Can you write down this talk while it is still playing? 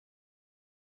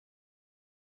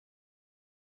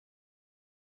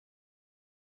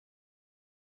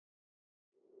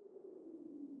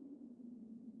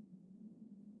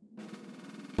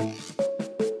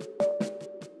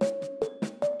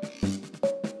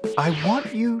I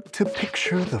want you to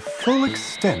picture the full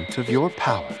extent of your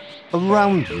power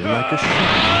around you like a shell.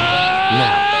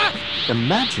 Now,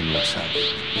 imagine yourself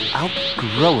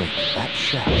outgrowing that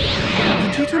shell.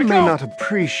 Vegeta may not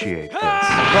appreciate this,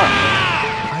 but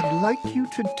I'd like you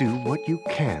to do what you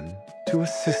can to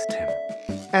assist him.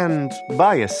 And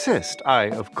by assist, I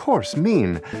of course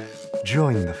mean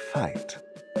join the fight.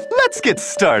 Let's get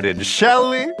started, shall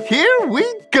we? Here we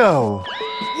go!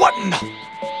 What in the...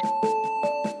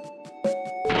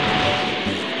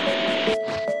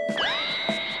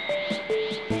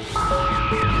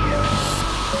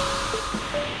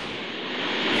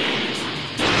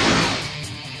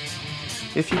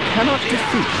 If you cannot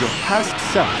defeat your past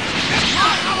self,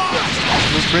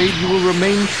 I'm afraid you will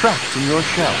remain trapped in your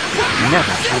shell,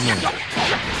 never to remember.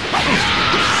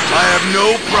 I have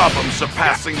no problem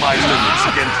surpassing my limits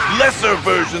against lesser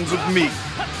versions of me.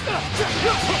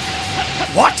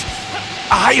 What?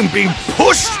 I am being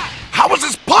pushed? How is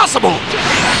this possible?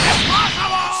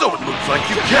 So it looks like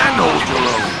you can hold your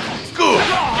own. Good.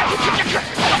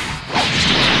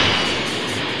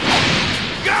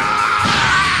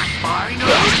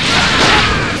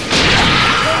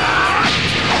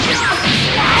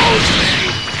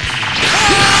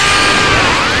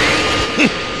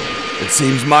 It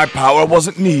seems my power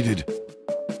wasn't needed.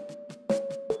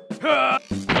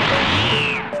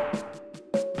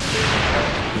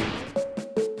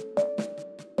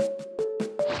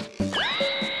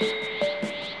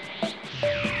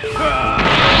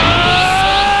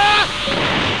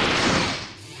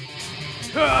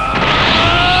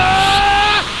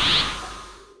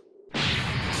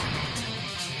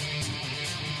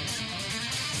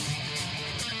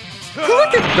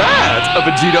 Look at that! A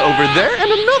Vegeta over there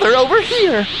and another over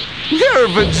here! There are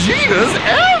Vegetas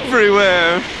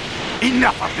everywhere!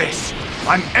 Enough of this!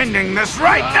 I'm ending this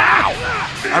right now!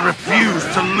 I refuse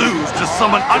to lose to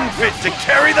someone unfit to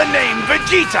carry the name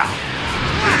Vegeta!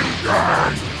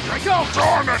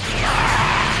 Darn it!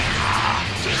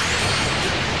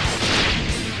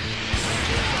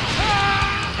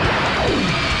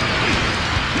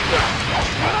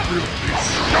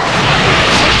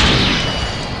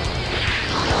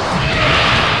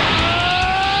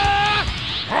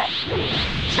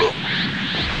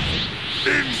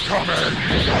 Incoming!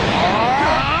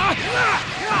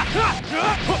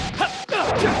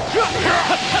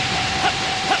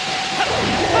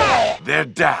 They're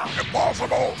down.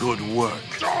 Impossible! Good work.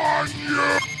 Darn you!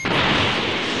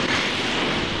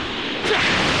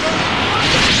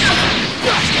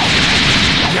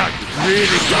 Now you've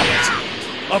really got it.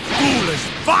 A foolish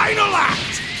final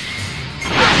act!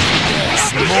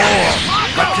 Yes, more!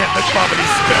 I can't let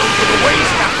Babidi's spells go to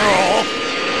waste after all!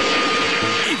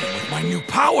 Even with my new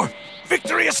power,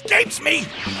 victory escapes me!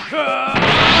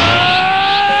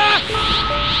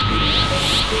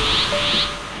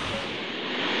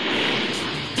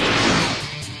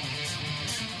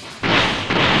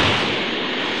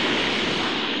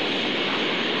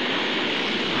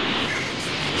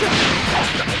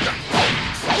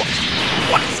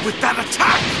 What is with that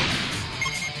attack?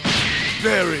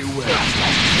 Very well.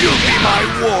 You'll be my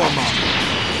warm-up.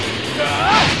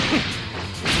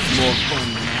 More fun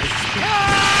than I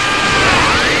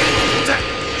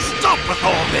expected. Stop with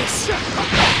all this!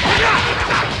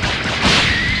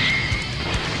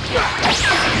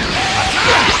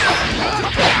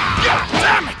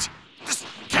 Damn it! This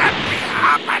can't be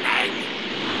happening!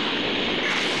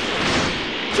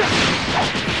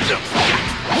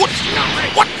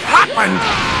 What happened?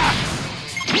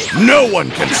 No one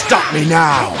can stop me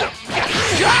now!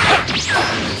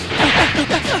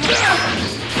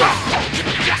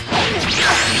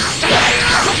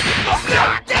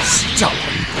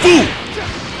 Stubborn fool!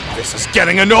 This is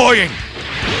getting annoying!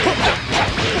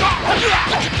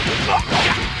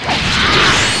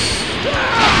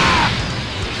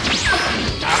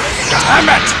 Damn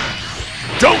it!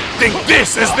 Don't think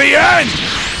this is the end!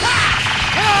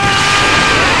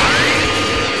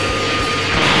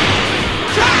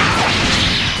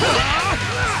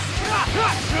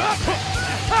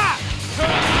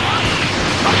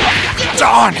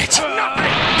 Darn it!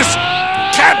 This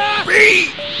can't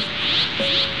be!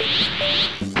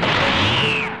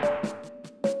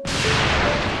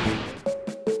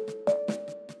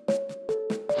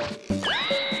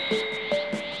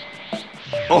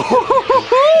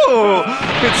 Oh,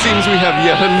 it seems we have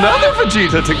yet another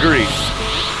Vegeta to greet.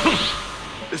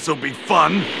 This'll be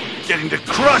fun, getting to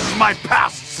crush my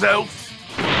past self.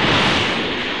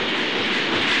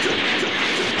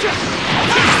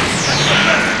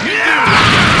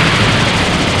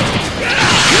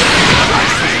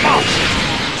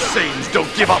 Saiyans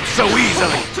don't give up so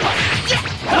easily.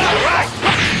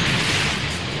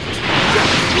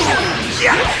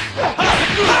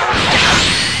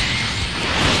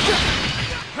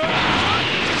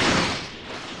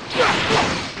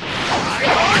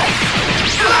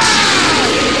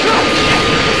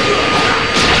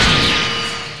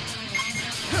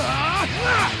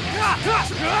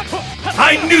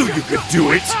 I knew you could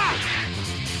do it!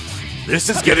 This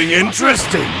is getting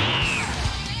interesting!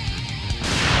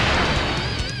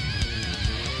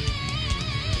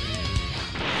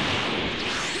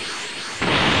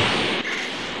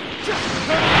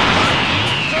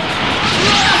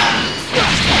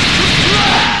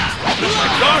 Put my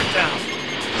guard down!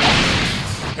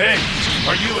 Hey,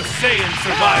 are you a Saiyan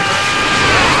survivor?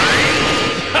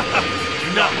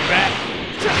 Not bad!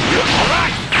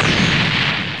 Alright!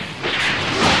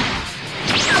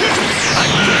 I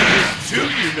can do this too,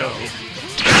 you know!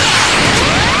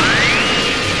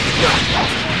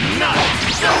 Not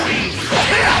so easy!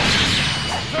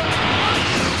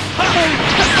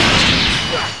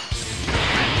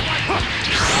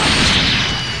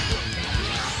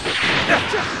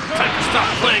 Time to stop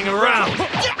playing around!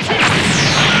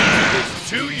 This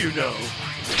too, you know!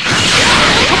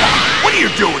 What are you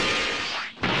doing?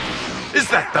 Is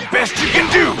that the best you can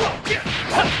do?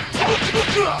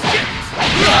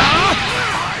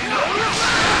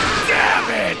 Damn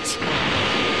it!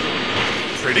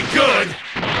 Pretty good!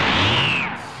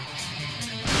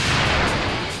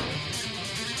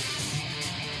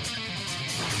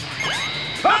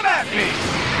 Come at me!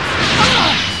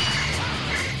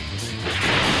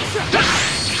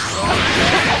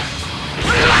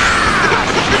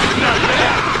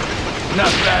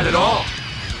 Not bad at all.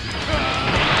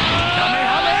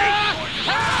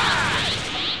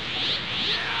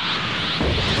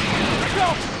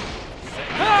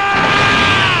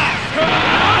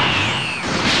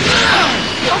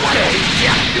 Okay,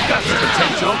 yeah, you got some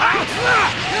potential.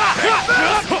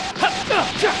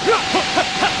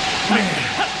 Man,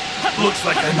 looks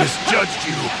like I misjudged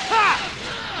you.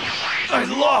 I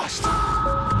lost.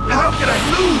 How could I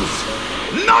lose?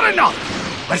 Not enough!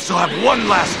 I still have one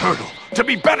last hurdle, to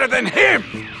be better than him!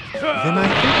 Then I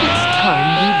think it's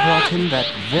time we brought him that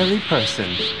very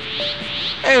person.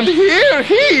 And here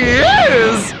he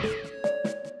is!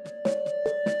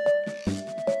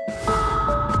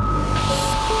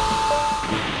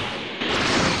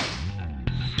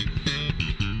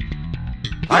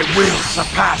 I will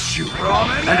surpass you,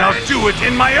 and I'll do it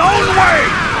in my own way!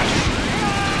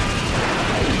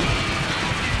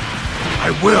 I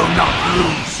will not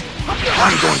lose.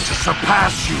 I'm going to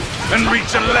surpass you and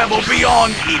reach a level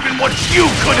beyond even what you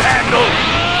could handle!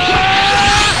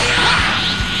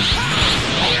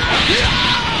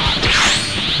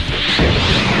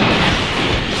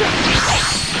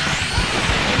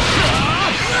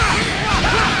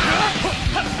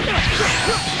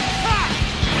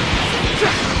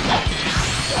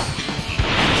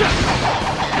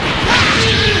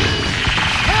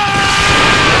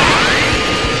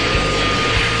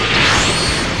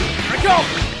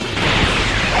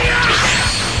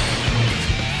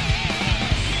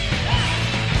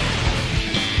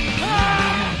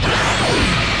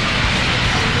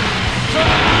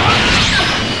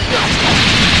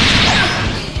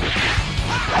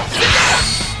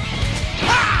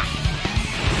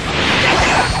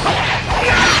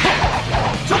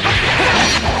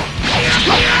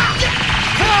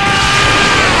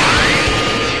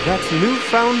 That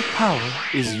newfound power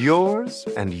is yours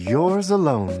and yours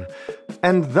alone,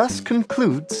 and thus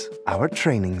concludes our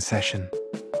training session.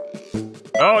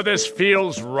 Oh, this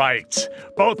feels right.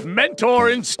 Both mentor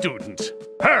and student.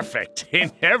 Perfect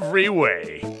in every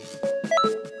way.